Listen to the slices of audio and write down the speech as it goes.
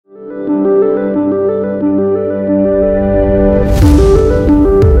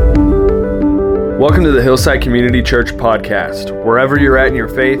Welcome to the Hillside Community Church podcast. Wherever you're at in your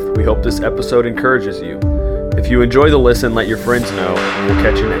faith, we hope this episode encourages you. If you enjoy the listen, let your friends know, and we'll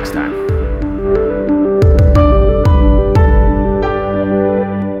catch you next time.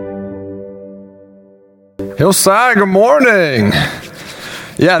 Hillside, good morning.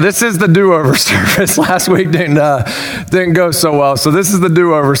 Yeah, this is the do-over service. Last week didn't go so well, so this is the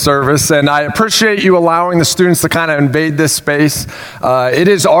do-over service, and I appreciate you allowing the students to kind of invade this space. It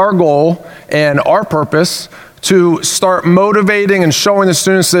is our goal and our purpose to start motivating and showing the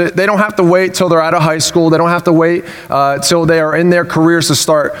students that they don't have to wait till they're out of high school. They don't have to wait till they are in their careers to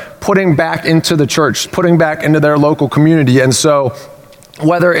start putting back into the church, putting back into their local community. And so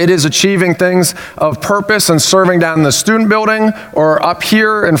whether it is achieving things of purpose and serving down in the student building or up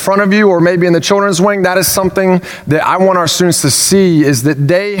here in front of you or maybe in the children's wing, that is something that I want our students to see, is that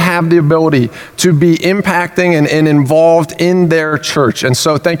they have the ability to be impacting and involved in their church. And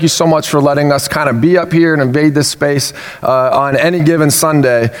so thank you so much for letting us kind of be up here and invade this space on any given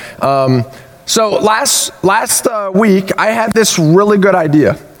Sunday. So last week, I had this really good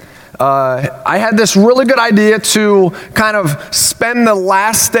idea. I had this really good idea to kind of spend the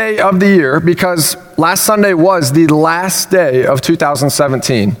last day of the year, because last Sunday was the last day of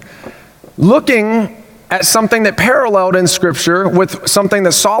 2017, looking at something that paralleled in Scripture with something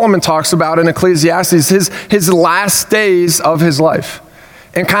that Solomon talks about in Ecclesiastes, his last days of his life.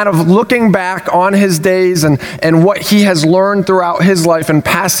 And kind of looking back on his days and what he has learned throughout his life and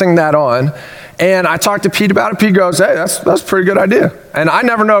passing that on. And I talked to Pete about it. Pete goes, hey, that's a pretty good idea. And I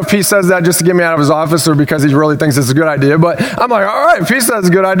never know if Pete says that just to get me out of his office or because he really thinks it's a good idea. But I'm like, all right, if Pete says it's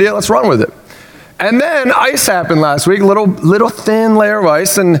a good idea, let's run with it. And then ice happened last week, little thin layer of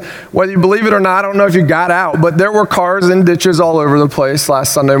ice. And whether you believe it or not, I don't know if you got out, but there were cars in ditches all over the place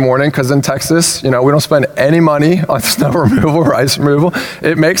last Sunday morning, because in Texas, we don't spend any money on snow removal or ice removal.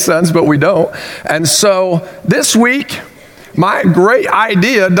 It makes sense, but we don't. And so this week, my great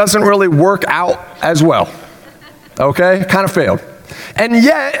idea doesn't really work out as well. Okay? Kind of failed. And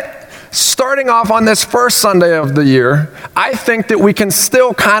yet, starting off on this first Sunday of the year, I think that we can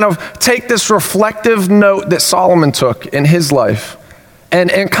still kind of take this reflective note that Solomon took in his life and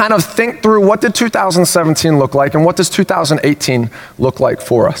kind of think through, what did 2017 look like and what does 2018 look like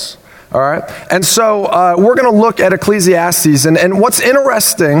for us? All right? And so we're going to look at Ecclesiastes. And what's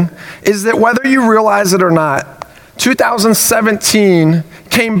interesting is that whether you realize it or not, 2017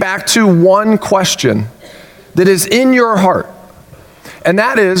 came back to one question that is in your heart. And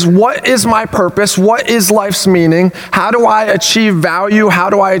that is, what is my purpose? What is life's meaning? How do I achieve value?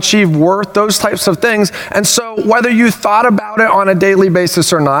 How do I achieve worth? Those types of things. And so whether you thought about it on a daily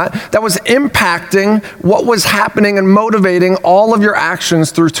basis or not, that was impacting what was happening and motivating all of your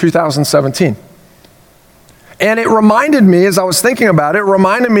actions through 2017. And it reminded me, as I was thinking about it,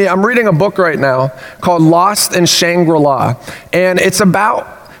 I'm reading a book right now called Lost in Shangri-La. And it's about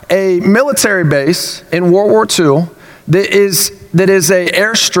a military base in World War II that is a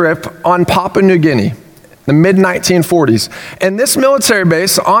airstrip on Papua New Guinea, the mid-1940s. And this military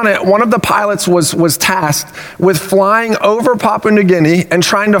base, on it, one of the pilots was tasked with flying over Papua New Guinea and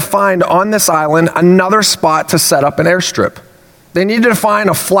trying to find on this island another spot to set up an airstrip. They needed to find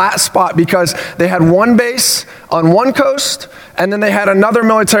a flat spot because they had one base on one coast, and then they had another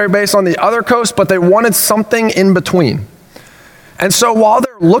military base on the other coast, but they wanted something in between. And so while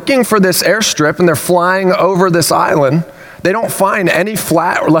they're looking for this airstrip and they're flying over this island, they don't find any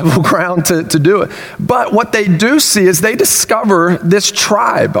flat or level ground to do it. But what they do see is they discover this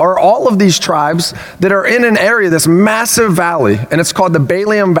tribe, or all of these tribes that are in an area, this massive valley, and it's called the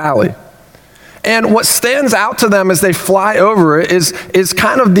Balium Valley. And what stands out to them as they fly over it is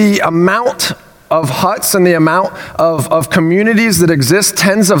kind of the amount of huts and the amount of communities that exist.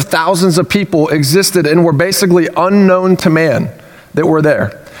 Tens of thousands of people existed and were basically unknown to man that were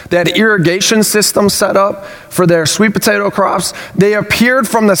there. They had irrigation systems set up for their sweet potato crops. They appeared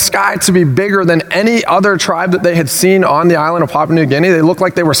from the sky to be bigger than any other tribe that they had seen on the island of Papua New Guinea. They looked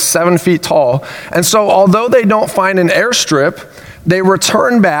like they were 7 feet tall. And so although they don't find an airstrip, they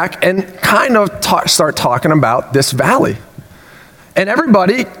return back and kind of start talking about this valley. And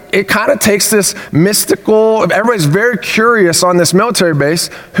everybody, it kind of takes this mystical, everybody's very curious on this military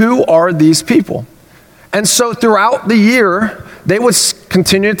base. Who are these people? And so throughout the year, they would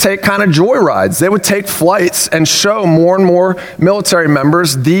continue to take kind of joyrides. They would take flights and show more and more military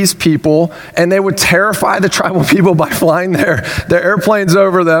members these people, and they would terrify the tribal people by flying their airplanes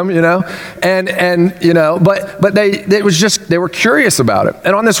over them, but they were curious about it.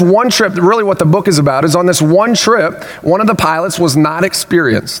 And on this one trip, really what the book is about is, on this one trip, one of the pilots was not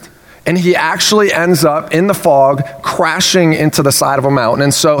experienced And he actually ends up in the fog crashing into the side of a mountain.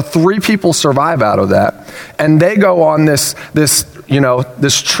 And so 3 people survive out of that. And they go on this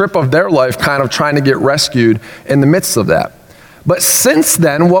trip of their life, kind of trying to get rescued in the midst of that. But since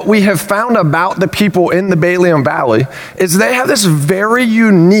then, what we have found about the people in the Bream Valley is they have this very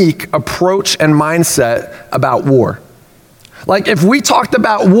unique approach and mindset about war. Like if we talked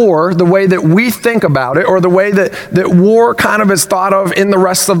about war the way that we think about it, or the way that war kind of is thought of in the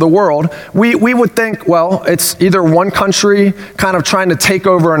rest of the world, we would think, well, it's either one country kind of trying to take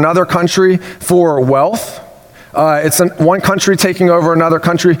over another country for wealth. It's one country taking over another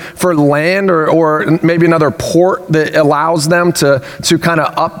country for land, or maybe another port that allows them to kind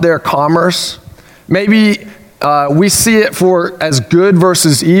of up their commerce. Maybe we see it as good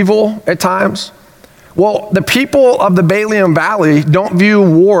versus evil at times. Well, the people of the Bream Valley don't view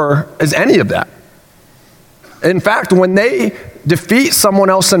war as any of that. In fact, when they defeat someone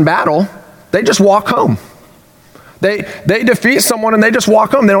else in battle, they just walk home. They defeat someone and they just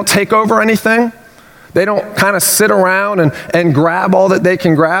walk home. They don't take over anything. They don't kind of sit around and grab all that they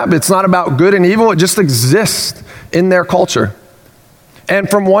can grab. It's not about good and evil. It just exists in their culture. And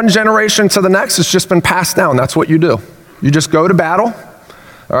from one generation to the next, it's just been passed down. That's what you do. You just go to battle,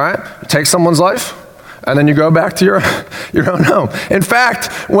 all right? You take someone's life, and then you go back to your own home. In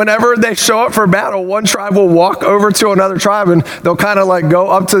fact, whenever they show up for battle, one tribe will walk over to another tribe, and they'll kind of like go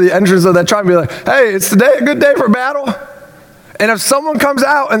up to the entrance of that tribe and be like, hey, is today a good day for battle? And if someone comes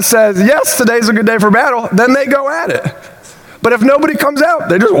out and says, yes, today's a good day for battle, then they go at it. But if nobody comes out,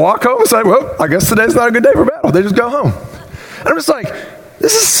 they just walk home and say, well, I guess today's not a good day for battle. They just go home. And I'm just like,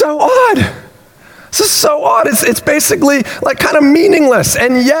 this is so odd. This is so odd. It's basically like kind of meaningless.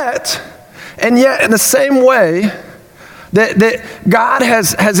 And yet, in the same way that God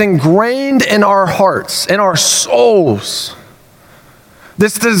has ingrained in our hearts, in our souls,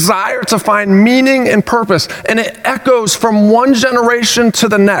 this desire to find meaning and purpose, and it echoes from one generation to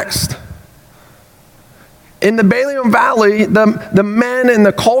the next. In the Bream Valley, the men in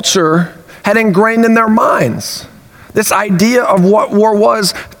the culture had ingrained in their minds this idea of what war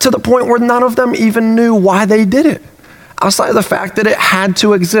was, to the point where none of them even knew why they did it, outside of the fact that it had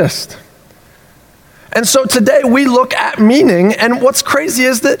to exist. And so today we look at meaning, and what's crazy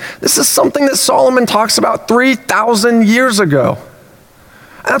is that this is something that Solomon talks about 3,000 years ago.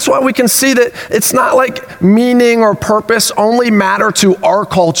 That's why we can see that it's not like meaning or purpose only matter to our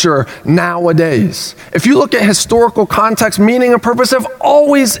culture nowadays. If you look at historical context, meaning and purpose have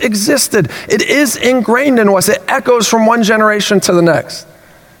always existed. It is ingrained in us. It echoes from one generation to the next.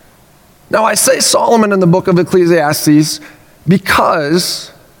 Now, I say Solomon in the book of Ecclesiastes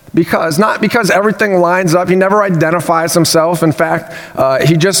because not because everything lines up. He never identifies himself. In fact,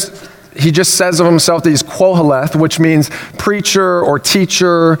 he just says of himself that he's Qoheleth, which means preacher or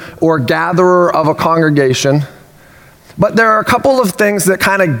teacher or gatherer of a congregation. But there are a couple of things that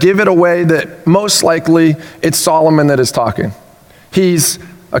kind of give it away that most likely it's Solomon that is talking. He's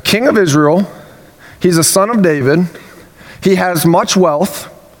a king of Israel. He's a son of David. He has much wealth,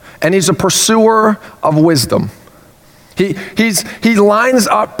 and he's a pursuer of wisdom. He lines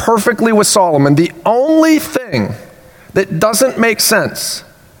up perfectly with Solomon. The only thing that doesn't make sense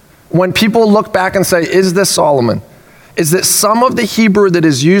when people look back and say, is this Solomon, is that some of the Hebrew that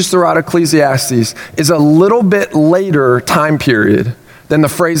is used throughout Ecclesiastes is a little bit later time period than the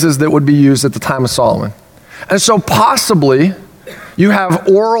phrases that would be used at the time of Solomon. And so possibly you have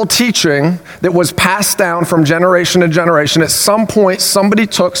oral teaching that was passed down from generation to generation. At some point, somebody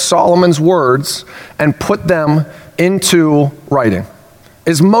took Solomon's words and put them into writing,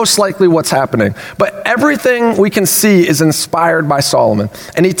 is most likely what's happening. But everything we can see is inspired by Solomon.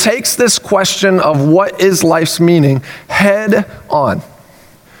 And he takes this question of what is life's meaning head on.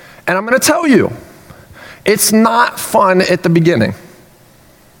 And I'm going to tell you, it's not fun at the beginning.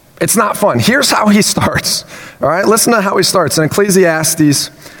 It's not fun. Here's how he starts. All right, listen to how he starts. In Ecclesiastes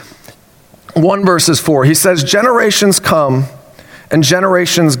 1 verses 4, he says, generations come and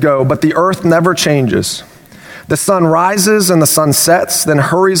generations go, but the earth never changes. The sun rises and the sun sets, then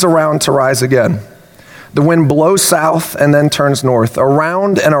hurries around to rise again. The wind blows south and then turns north.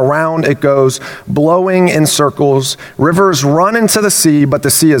 Around and around it goes, blowing in circles. Rivers run into the sea, but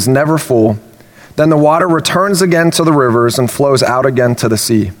the sea is never full. Then the water returns again to the rivers and flows out again to the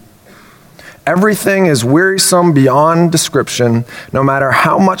sea. Everything is wearisome beyond description. No matter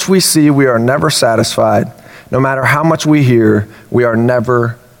how much we see, we are never satisfied. No matter how much we hear, we are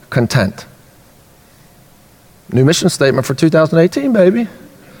never content. New mission statement for 2018, baby.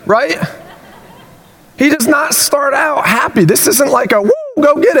 Right? He does not start out happy. This isn't like a, woo,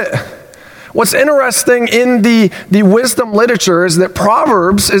 go get it. What's interesting in the wisdom literature is that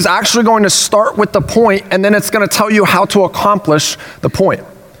Proverbs is actually going to start with the point, and then it's going to tell you how to accomplish the point.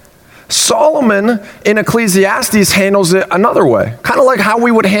 Solomon in Ecclesiastes handles it another way, kind of like how we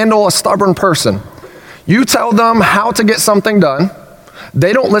would handle a stubborn person. You tell them how to get something done.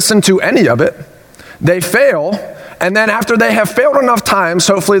 They don't listen to any of it. They fail. And then after they have failed enough times,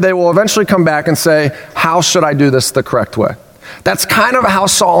 hopefully they will eventually come back and say, how should I do this the correct way? That's kind of how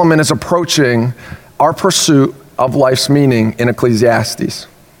Solomon is approaching our pursuit of life's meaning in Ecclesiastes.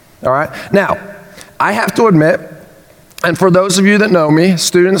 All right? Now, I have to admit, and for those of you that know me,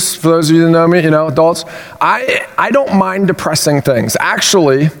 students, for those of you that know me, adults, I don't mind depressing things.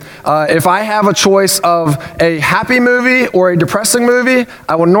 Actually, if I have a choice of a happy movie or a depressing movie,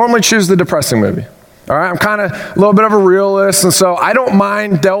 I will normally choose the depressing movie. All right, I'm kind of a little bit of a realist, and so I don't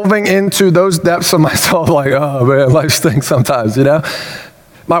mind delving into those depths of myself, like, oh man, life stinks sometimes,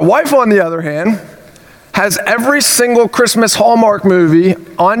 My wife, on the other hand, has every single Christmas Hallmark movie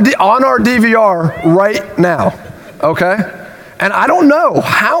on our DVR right now, okay? And I don't know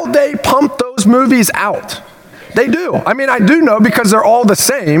how they pump those movies out. They do. I mean, I do know because they're all the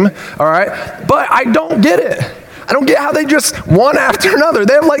same, all right? But I don't get it. I don't get how they just one after another.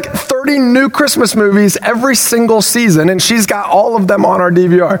 They have like 30 new Christmas movies every single season, and she's got all of them on our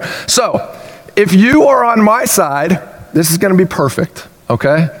DVR. So if you are on my side, this is going to be perfect,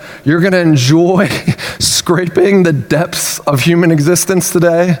 okay? You're going to enjoy scraping the depths of human existence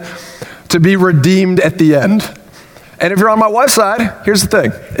today to be redeemed at the end. And if you're on my wife's side, here's the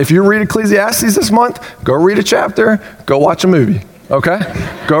thing. If you read Ecclesiastes this month, go read a chapter, go watch a movie, okay?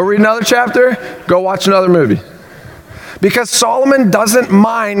 Go read another chapter, go watch another movie. Because Solomon doesn't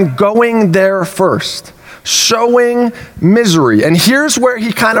mind going there first, showing misery. And here's where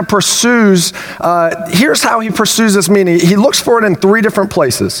he kind of pursues, here's how he pursues this meaning. He looks for it in three different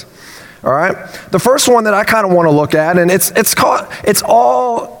places. All right? The first one that I kind of want to look at, and it's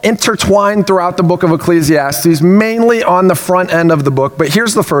all intertwined throughout the book of Ecclesiastes, mainly on the front end of the book, but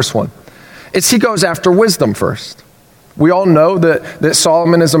here's the first one. He goes after wisdom first. We all know that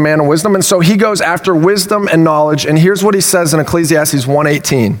Solomon is a man of wisdom, and so he goes after wisdom and knowledge, and here's what he says in Ecclesiastes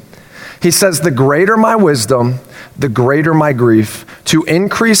 1:18. He says, the greater my wisdom, the greater my grief. To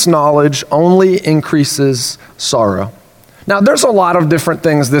increase knowledge only increases sorrow. Now, there's a lot of different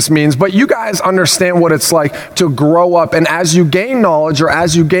things this means, but you guys understand what it's like to grow up, and as you gain knowledge or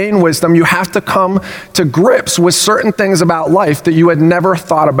as you gain wisdom, you have to come to grips with certain things about life that you had never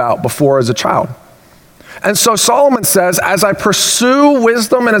thought about before as a child. And so Solomon says, as I pursue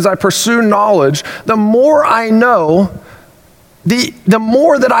wisdom and as I pursue knowledge, the more I know, the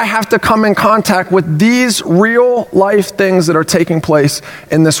more that I have to come in contact with these real life things that are taking place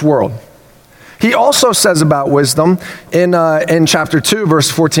in this world. He also says about wisdom in chapter 2, verse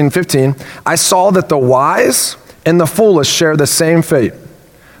 14 and 15, I saw that the wise and the foolish share the same fate.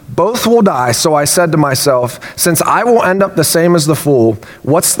 Both will die, so I said to myself, since I will end up the same as the fool,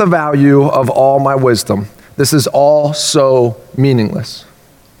 what's the value of all my wisdom? This is all so meaningless.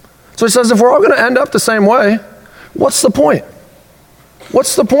 So he says, if we're all going to end up the same way, what's the point?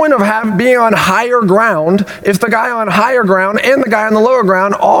 What's the point of being on higher ground if the guy on higher ground and the guy on the lower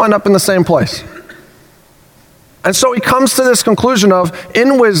ground all end up in the same place? And so he comes to this conclusion of,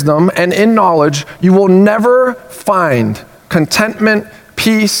 in wisdom and in knowledge, you will never find contentment,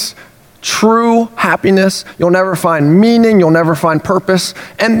 peace, true happiness. You'll never find meaning. You'll never find purpose.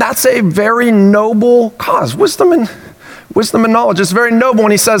 And that's a very noble cause. Wisdom and knowledge is very noble.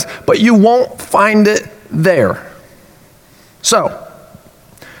 And he says, but you won't find it there. So,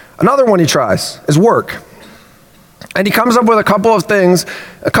 another one he tries is work. And he comes up with a couple of things,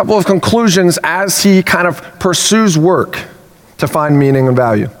 a couple of conclusions as he kind of pursues work to find meaning and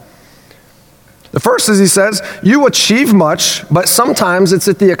value. The first is he says, you achieve much, but sometimes it's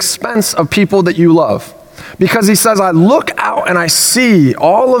at the expense of people that you love. Because he says, I look out and I see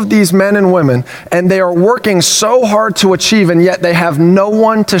all of these men and women, and they are working so hard to achieve, and yet they have no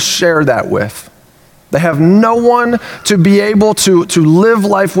one to share that with. They have no one to be able to live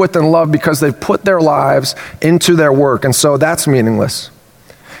life with and love because they've put their lives into their work, and so that's meaningless.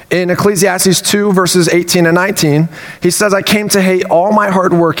 In Ecclesiastes 2, verses 18 and 19, he says, I came to hate all my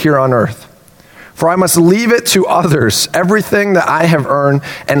hard work here on earth. For I must leave it to others, everything that I have earned,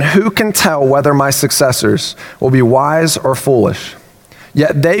 and who can tell whether my successors will be wise or foolish?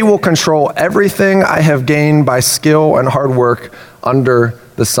 Yet they will control everything I have gained by skill and hard work under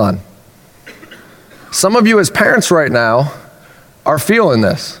the sun. Some of you as parents right now are feeling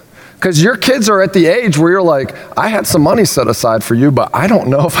this, because your kids are at the age where you're like, I had some money set aside for you, but I don't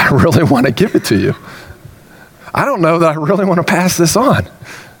know if I really want to give it to you. I don't know that I really want to pass this on.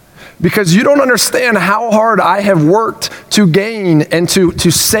 because you don't understand how hard I have worked to gain and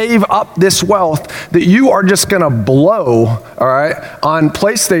to save up this wealth that you are just going to blow, all right, on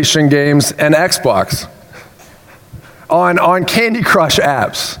PlayStation games and Xbox, on Candy Crush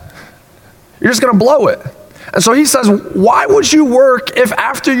apps. You're just going to blow it. And so he says, why would you work if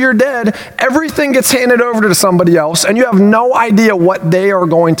after you're dead, everything gets handed over to somebody else and you have no idea what they are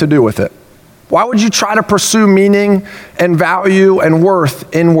going to do with it? Why would you try to pursue meaning and value and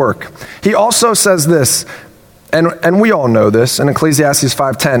worth in work? He also says this, and we all know this, in Ecclesiastes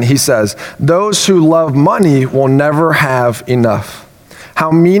 5:10, he says, those who love money will never have enough.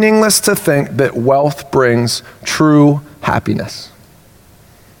 How meaningless to think that wealth brings true happiness.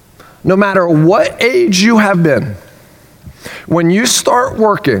 No matter what age you have been, when you start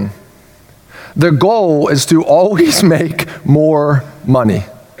working, the goal is to always make more money.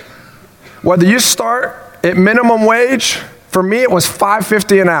 Whether you start at minimum wage, for me it was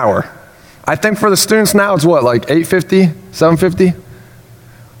 $5.50 an hour. I think for the students now it's what, like $8.50,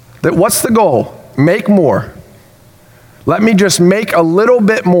 $7.50? What's the goal? Make more. Let me just make a little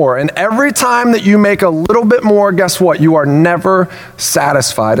bit more. And every time that you make a little bit more, guess what? You are never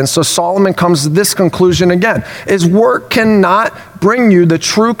satisfied. And so Solomon comes to this conclusion again, is work cannot bring you the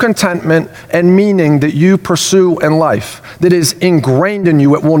true contentment and meaning that you pursue in life, that is ingrained in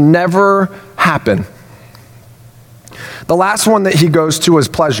you. It will never happen. The last one that he goes to is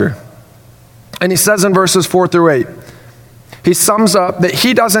pleasure. And he says in verses 4-8, he sums up that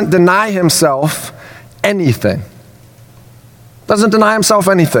he doesn't deny himself anything. Doesn't deny himself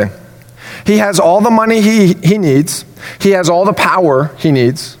anything. He has all the money he needs. He has all the power he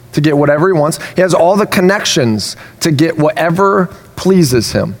needs to get whatever he wants. He has all the connections to get whatever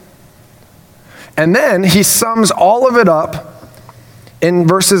pleases him. And then he sums all of it up in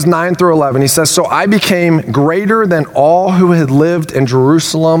verses 9-11. He says, so I became greater than all who had lived in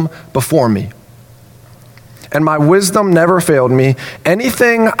Jerusalem before me. And my wisdom never failed me.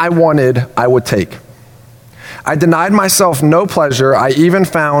 Anything I wanted, I would take. I denied myself no pleasure. I even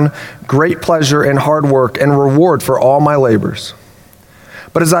found great pleasure in hard work and reward for all my labors.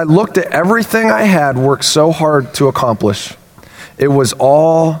 But as I looked at everything I had worked so hard to accomplish, it was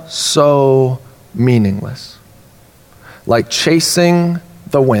all so meaningless, like chasing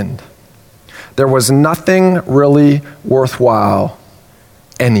the wind. There was nothing really worthwhile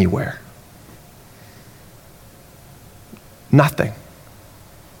anywhere. Nothing.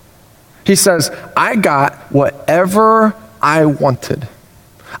 He says, I got whatever I wanted.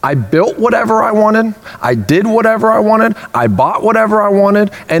 I built whatever I wanted. I did whatever I wanted. I bought whatever I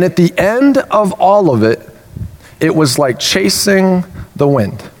wanted. And at the end of all of it, it was like chasing the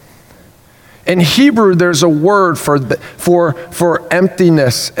wind. In Hebrew, there's a word for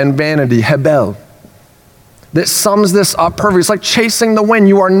emptiness and vanity, hebel, that sums this up perfectly. It's like chasing the wind.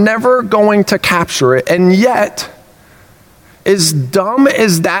 You are never going to capture it. And yet, as dumb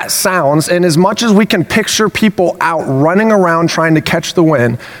as that sounds, and as much as we can picture people out running around trying to catch the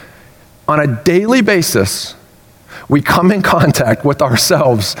wind, on a daily basis, we come in contact with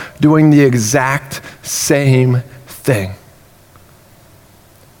ourselves doing the exact same thing.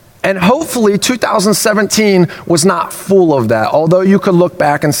 And hopefully 2017 was not full of that, although you could look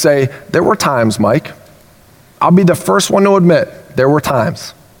back and say, there were times, Mike. I'll be the first one to admit, there were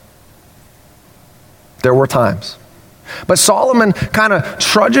times. There were times. But Solomon kind of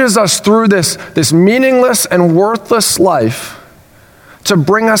trudges us through this meaningless and worthless life to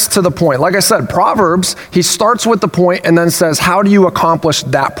bring us to the point. Like I said, Proverbs, he starts with the point and then says, how do you accomplish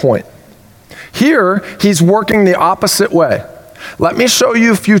that point? Here, he's working the opposite way. Let me show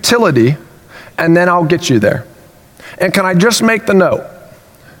you futility, and then I'll get you there. And can I just make the note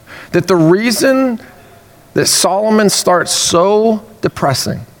that the reason that Solomon starts so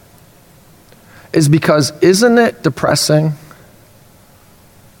depressing is because isn't it depressing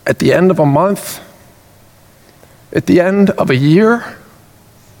at the end of a month, at the end of a year,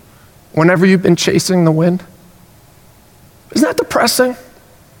 whenever you've been chasing the wind? Isn't that depressing?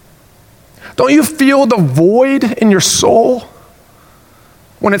 Don't you feel the void in your soul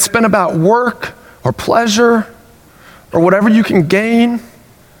when it's been about work or pleasure or whatever you can gain?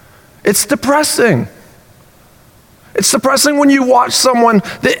 It's depressing. It's depressing when you watch someone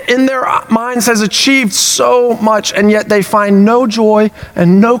that in their minds has achieved so much and yet they find no joy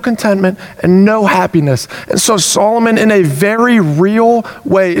and no contentment and no happiness. And so Solomon, in a very real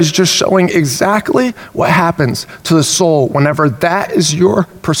way, is just showing exactly what happens to the soul whenever that is your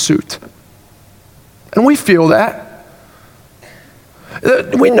pursuit. And we feel that.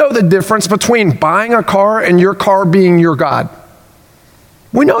 We know the difference between buying a car and your car being your God.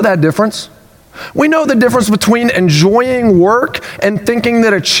 We know that difference. We know the difference between enjoying work and thinking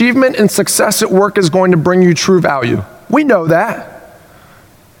that achievement and success at work is going to bring you true value. We know that.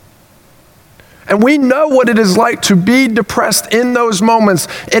 And we know what it is like to be depressed in those moments,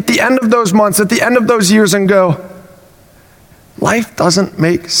 at the end of those months, at the end of those years, and go, life doesn't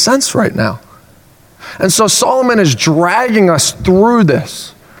make sense right now. And so Solomon is dragging us through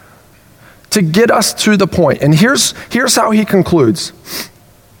this to get us to the point. And here's how he concludes.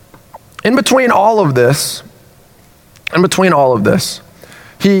 In between all of this,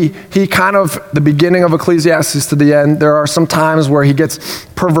 he kind of, the beginning of Ecclesiastes to the end, there are some times where he gets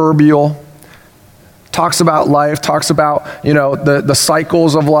proverbial, talks about life, talks about, the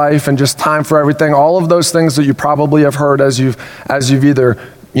cycles of life and just time for everything, all of those things that you probably have heard as you've either,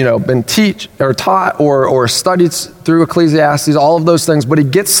 been taught or studied through Ecclesiastes, all of those things. But he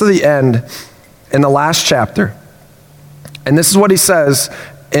gets to the end in the last chapter. And this is what he says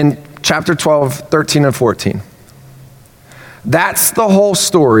in chapter 12, 13, and 14. That's the whole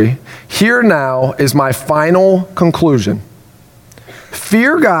story. Here now is my final conclusion.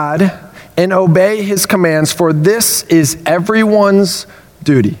 Fear God and obey his commands, for this is everyone's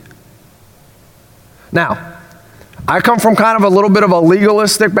duty. Now, I come from kind of a little bit of a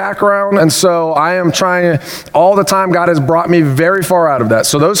legalistic background, and so I am trying all the time. God has brought me very far out of that.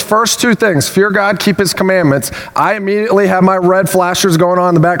 So those first two things, fear God, keep his commandments, I immediately have my red flashers going on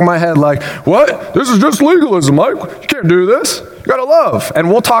in the back of my head like, what? This is just legalism. Like, you can't do this. You got to love. And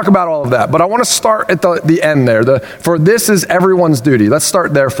we'll talk about all of that. But I want to start at the end there. For this is everyone's duty. Let's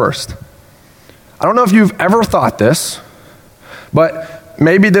start there first. I don't know if you've ever thought this, but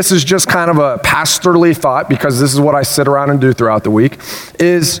maybe this is just kind of a pastorly thought, because this is what I sit around and do throughout the week,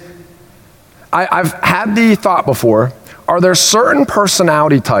 is I've had the thought before, are there certain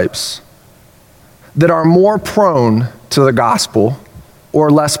personality types that are more prone to the gospel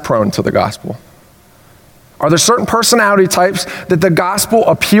or less prone to the gospel? Are there certain personality types that the gospel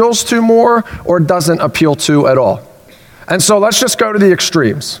appeals to more or doesn't appeal to at all? And so let's just go to the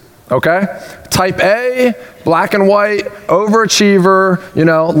extremes. Okay? Type A, black and white,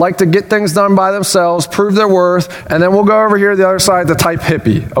 overachiever, like to get things done by themselves, prove their worth, and then we'll go over here to the other side, the type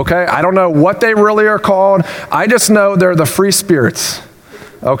hippie, okay? I don't know what they really are called. I just know they're the free spirits,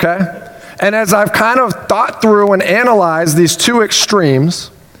 okay? And as I've kind of thought through and analyzed these two extremes,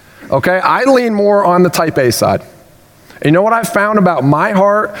 okay, I lean more on the type A side. And you know what I've found about my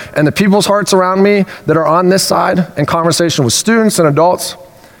heart and the people's hearts around me that are on this side in conversation with students and adults?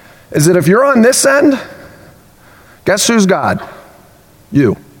 Is that if you're on this end, guess who's God?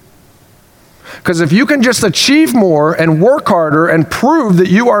 You. Because if you can just achieve more and work harder and prove that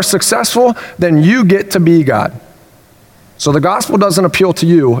you are successful, then you get to be God. So the gospel doesn't appeal to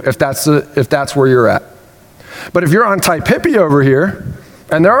you if that's where you're at. But if you're on type hippie over here,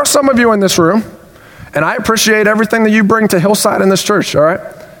 and there are some of you in this room, and I appreciate everything that you bring to Hillside in this church, all right?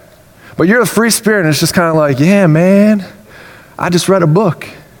 But you're the free spirit, and it's just kind of like, yeah, man, I just read a book.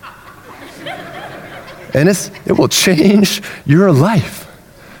 And it will change your life,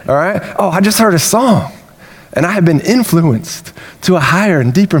 all right? Oh, I just heard a song, and I have been influenced to a higher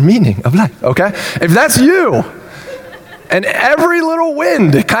and deeper meaning of life, okay? If that's you, and every little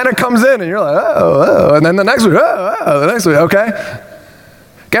wind kind of comes in, and you're like, oh, and then the next week, the next week, okay?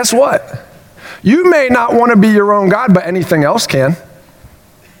 Guess what? You may not want to be your own God, but anything else can,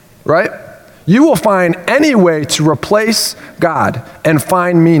 right? You will find any way to replace God and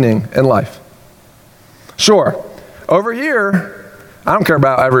find meaning in life. Sure. Over here, I don't care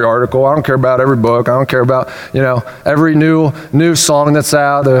about every article. I don't care about every book. I don't care about, every new song that's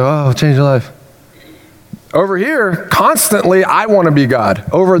out there. Oh, change your life. Over here, constantly, I want to be God.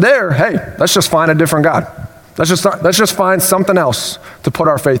 Over there, hey, let's just find a different God. Let's just find something else to put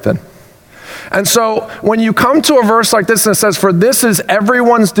our faith in. And so when you come to a verse like this and it says, for this is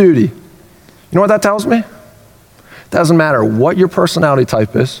everyone's duty, you know what that tells me? It doesn't matter what your personality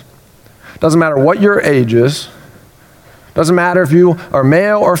type is. Doesn't matter what your age is. Doesn't matter if you are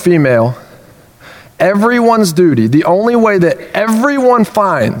male or female. Everyone's duty, the only way that everyone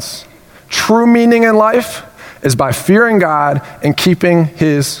finds true meaning in life is by fearing God and keeping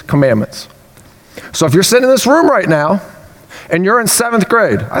his commandments. So if you're sitting in this room right now and you're in 7th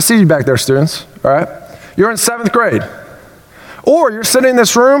grade, I see you back there, students, all right? You're in 7th grade. Or you're sitting in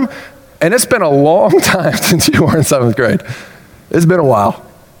this room and it's been a long time since you were in 7th grade. It's been a while.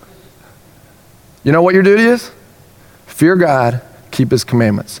 You know what your duty is? Fear God, keep his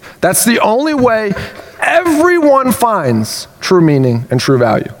commandments. That's the only way everyone finds true meaning and true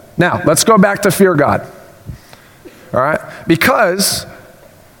value. Now, let's go back to fear God. All right? Because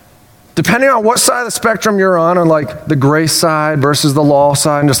Depending on what side of the spectrum you're on like the grace side versus the law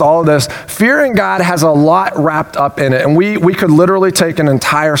side and just all of this, fearing God has a lot wrapped up in it. And we could literally take an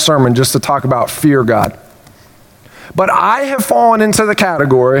entire sermon just to talk about fear God. But I have fallen into the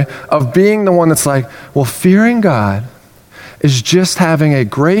category of being the one that's like, well, fearing God is just having a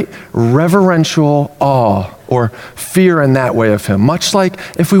great reverential awe or fear in that way of him. Much like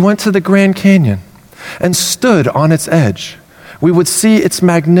if we went to the Grand Canyon and stood on its edge, we would see its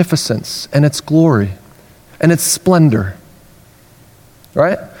magnificence and its glory and its splendor,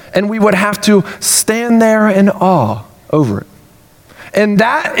 right? And we would have to stand there in awe over it. And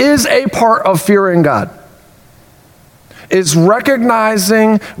that is a part of fearing God, is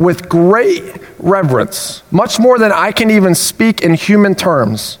recognizing with great reverence, much more than I can even speak in human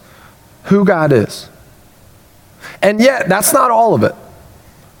terms, who God is. And yet, that's not all of it.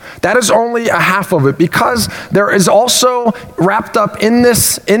 That is only a half of it, because there is also wrapped up in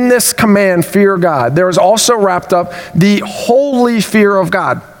this command, fear God, there is also wrapped up the holy fear of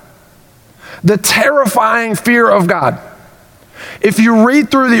God, the terrifying fear of God. If you read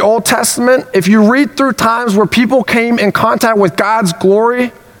through the Old Testament, if you read through times where people came in contact with God's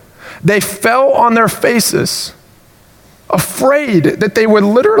glory, they fell on their faces, afraid that they would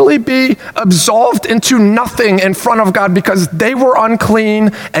literally be absolved into nothing in front of God because they were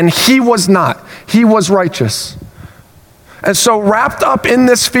unclean and he was not. He was righteous. And so wrapped up in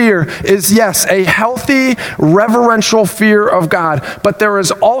this fear is, yes, a healthy, reverential fear of God, but there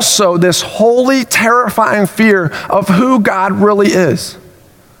is also this holy, terrifying fear of who God really is.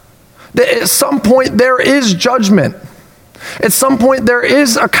 That at some point there is judgment. At some point there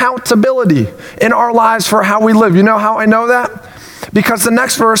is accountability in our lives for how we live. You know how I know that? Because the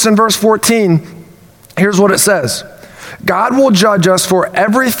next verse, in verse 14, here's what it says. God will judge us for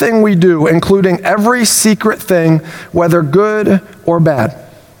everything we do, including every secret thing, whether good or bad.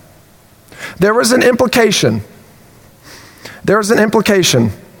 There is an implication. There is an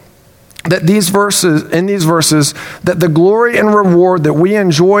implication that in these verses, that the glory and reward that we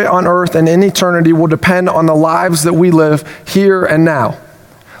enjoy on earth and in eternity will depend on the lives that we live here and now.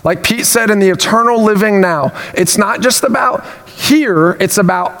 Like Pete said, in the eternal living now, it's not just about here, it's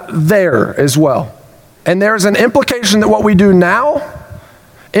about there as well. And there's an implication that what we do now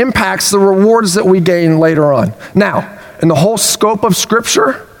impacts the rewards that we gain later on. Now, in the whole scope of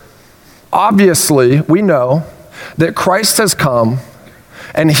Scripture, obviously we know that Christ has come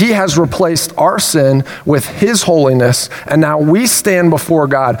and he has replaced our sin with his holiness, and now we stand before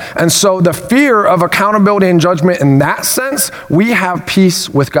God. And so the fear of accountability and judgment, in that sense, we have peace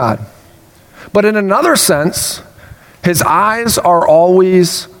with God. But in another sense, his eyes are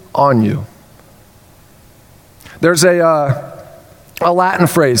always on you. There's a Latin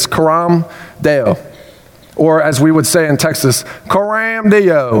phrase, coram Deo, or as we would say in Texas, coram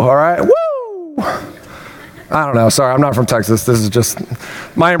Deo, all right? Woo! I don't know, sorry, I'm not from Texas. This is just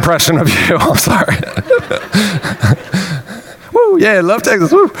my impression of you, I'm sorry. Woo, yeah, love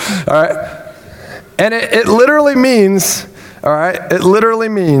Texas, woo, all right? And it literally means, all right, it literally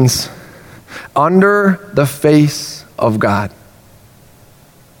means under the face of God.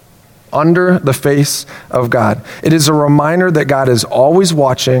 Under the face of God. It is a reminder that God is always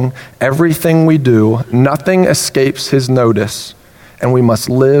watching everything we do. Nothing escapes his notice, and we must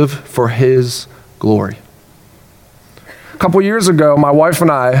live for his glory. A couple years ago, my wife and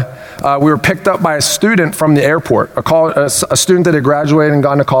I, we were picked up by a student from the airport, a student that had graduated and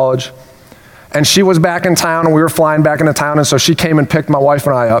gone to college. And she was back in town, and we were flying back into town, and so she came and picked my wife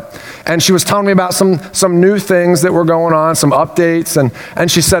and I up. And she was telling me about some new things that were going on, some updates,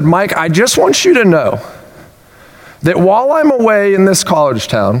 and she said, Mike, I just want you to know that while I'm away in this college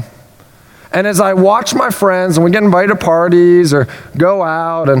town, and as I watch my friends, and we get invited to parties or go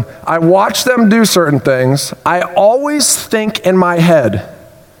out, and I watch them do certain things, I always think in my head,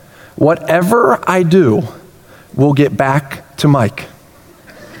 whatever I do will get back to Mike.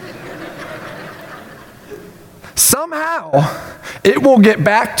 Somehow, it will get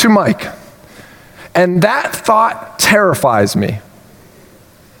back to Mike. And that thought terrifies me.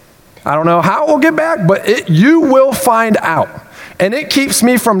 I don't know how it will get back, but you will find out. And it keeps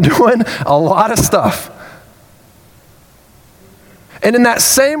me from doing a lot of stuff. And in that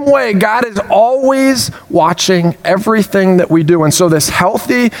same way, God is always watching everything that we do. And so this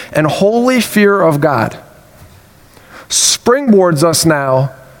healthy and holy fear of God springboards us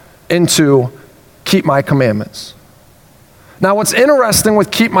now into keep my commandments. Now, what's interesting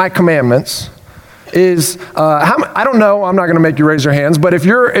with keep my commandments is, I don't know, I'm not going to make you raise your hands, but if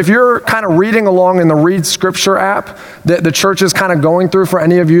you're kind of reading along in the Read Scripture app that the church is kind of going through for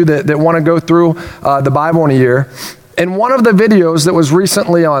any of you that want to go through the Bible in a year, In one of the videos that was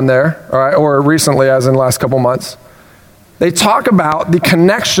recently on there, all right, or recently as in the last couple months, they talk about the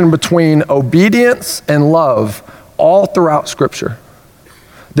connection between obedience and love all throughout Scripture.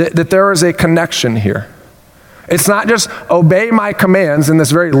 That there is a connection here. It's not just obey my commands in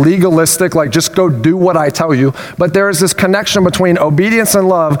this very legalistic, like just go do what I tell you, but there is this connection between obedience and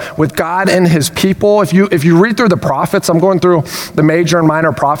love with God and his people. If you read through the prophets, I'm going through the major and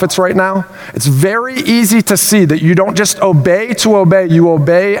minor prophets right now, it's very easy to see that you don't just obey to obey, you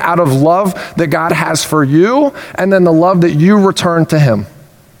obey out of love that God has for you, and then the love that you return to him.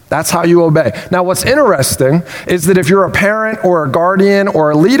 That's how you obey. Now, what's interesting is that if you're a parent or a guardian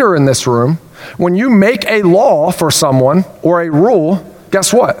or a leader in this room, when you make a law for someone or a rule,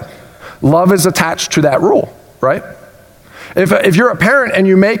 guess what? Love is attached to that rule, right? If you're a parent and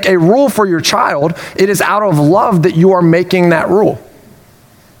you make a rule for your child, it is out of love that you are making that rule.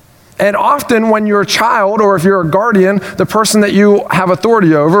 And often when you're a child or if you're a guardian, the person that you have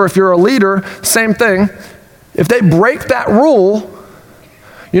authority over, if you're a leader, same thing. If they break that rule,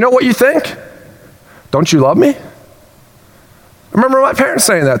 you know what you think? Don't you love me? I remember my parents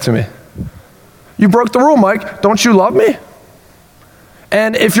saying that to me. You broke the rule, Mike. Don't you love me?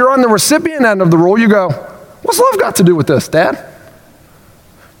 And if you're on the recipient end of the rule, you go, what's love got to do with this, Dad?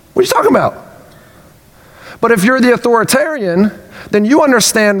 What are you talking about? But if you're the authoritarian, then you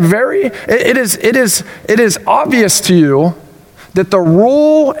understand it is obvious to you that the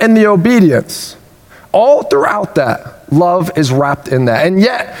rule and the obedience, all throughout that, love is wrapped in that. And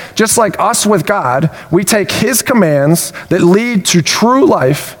yet, just like us with God, we take his commands that lead to true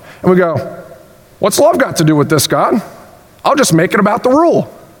life, and we go, what's love got to do with this, God? I'll just make it about the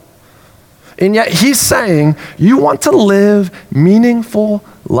rule. And yet he's saying, you want to live meaningful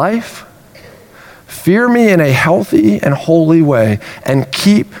life? Fear me in a healthy and holy way and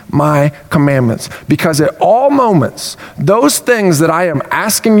keep my commandments. Because at all moments, those things that I am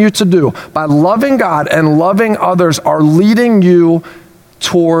asking you to do by loving God and loving others are leading you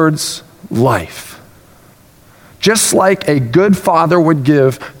towards life. Just like a good father would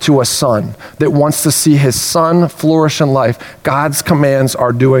give to a son that wants to see his son flourish in life, God's commands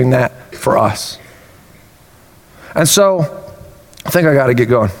are doing that for us. And so, I think I got to get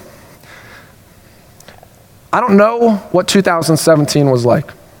going. I don't know what 2017 was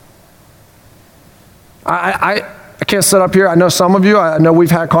like. I can't sit up here. I know some of you, I know we've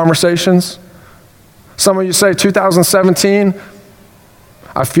had conversations. Some of you say 2017,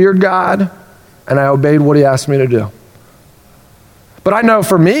 I feared God and I obeyed what he asked me to do. But I know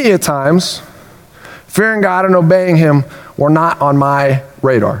for me at times, fearing God and obeying him were not on my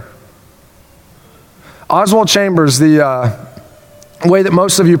radar. Oswald Chambers, the way that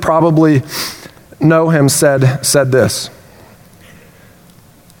most of you probably know him, said this.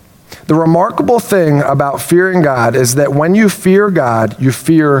 The remarkable thing about fearing God is that when you fear God, you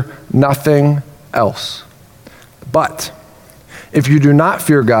fear nothing else. But if you do not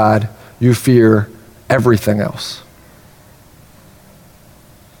fear God, you fear everything else.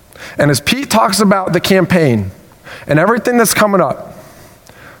 And as Pete talks about the campaign and everything that's coming up,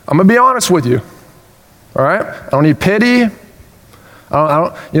 I'm going to be honest with you. All right? I don't need pity.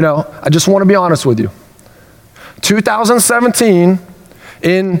 I just want to be honest with you. 2017,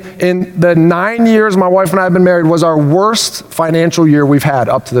 in the 9 years my wife and I have been married, was our worst financial year we've had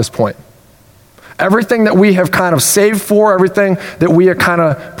up to this point. Everything that we have kind of saved for, everything that we have kind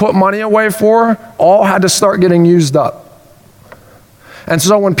of put money away for, all had to start getting used up. And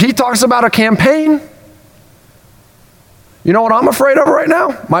so when Pete talks about a campaign, you know what I'm afraid of right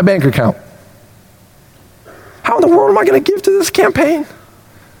now? My bank account. How in the world am I going to give to this campaign?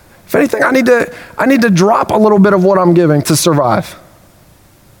 If anything, I need to drop a little bit of what I'm giving to survive.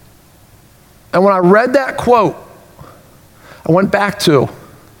 And when I read that quote, I went back to, am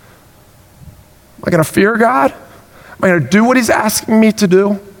I going to fear God? Am I going to do what he's asking me to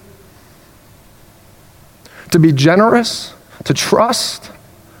do? To be generous? To trust?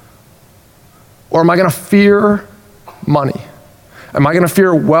 Or am I going to fear money? Am I going to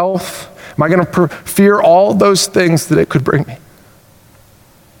fear wealth? Am I going to fear all those things that it could bring me?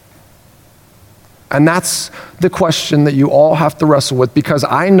 And that's the question that you all have to wrestle with, because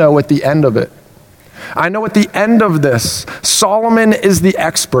I know at the end of it, I know at the end of this, Solomon is the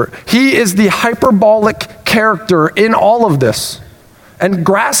expert. He is the hyperbolic character in all of this. And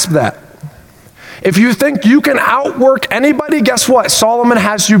grasp that. If you think you can outwork anybody, guess what? Solomon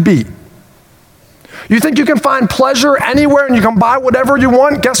has you beat. You think you can find pleasure anywhere and you can buy whatever you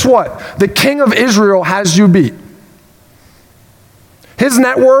want? Guess what? The king of Israel has you beat. His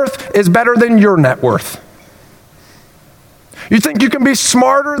net worth is better than your net worth. You think you can be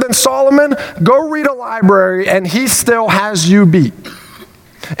smarter than Solomon? Go read a library and he still has you beat.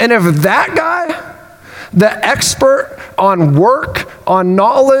 And if that guy, the expert on work, on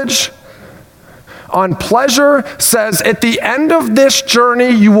knowledge, on pleasure, says at the end of this journey,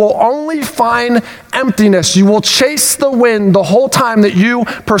 you will only find emptiness. You will chase the wind the whole time that you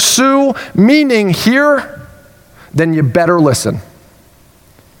pursue meaning here, then you better listen.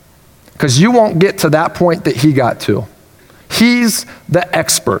 Because you won't get to that point that he got to. He's the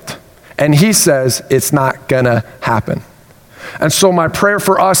expert. And he says it's not gonna happen. And so my prayer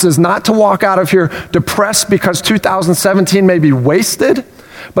for us is not to walk out of here depressed because 2017 may be wasted,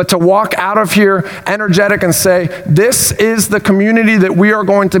 but to walk out of here energetic and say, this is the community that we are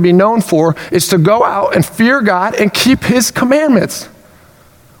going to be known for, is to go out and fear God and keep his commandments.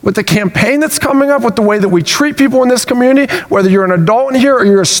 With the campaign that's coming up, with the way that we treat people in this community, whether you're an adult in here or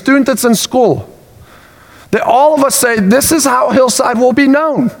you're a student that's in school, that all of us say, this is how Hillside will be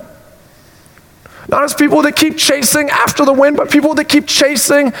known. Not as people that keep chasing after the wind, but people that keep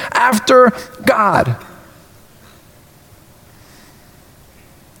chasing after God.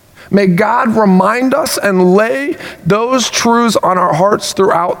 May God remind us and lay those truths on our hearts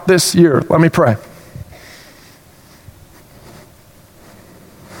throughout this year. Let me pray.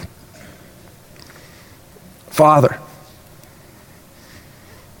 Father,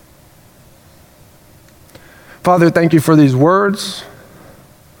 thank you for these words.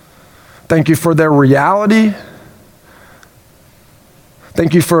 Thank you for their reality.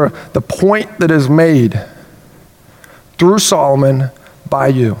 Thank you for the point that is made through Solomon by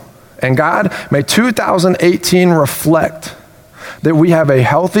you. And God, may 2018 reflect that we have a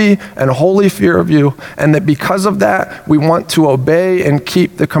healthy and holy fear of you, and that because of that, we want to obey and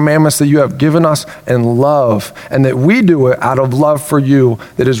keep the commandments that you have given us in love, and that we do it out of love for you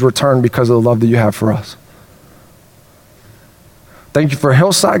that is returned because of the love that you have for us. Thank you for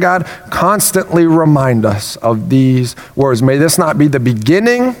Hillside, God. Constantly remind us of these words. May this not be the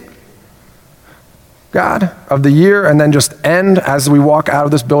beginning, God, of the year and then just end as we walk out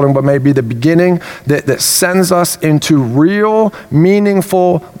of this building, but may be the beginning that sends us into real,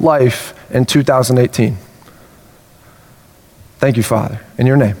 meaningful life in 2018. Thank you, Father. In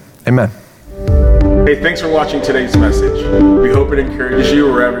your name, amen. Hey, thanks for watching today's message. We hope it encourages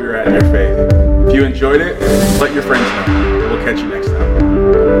you wherever you're at in your faith. If you enjoyed it, let your friends know. We'll catch you next time.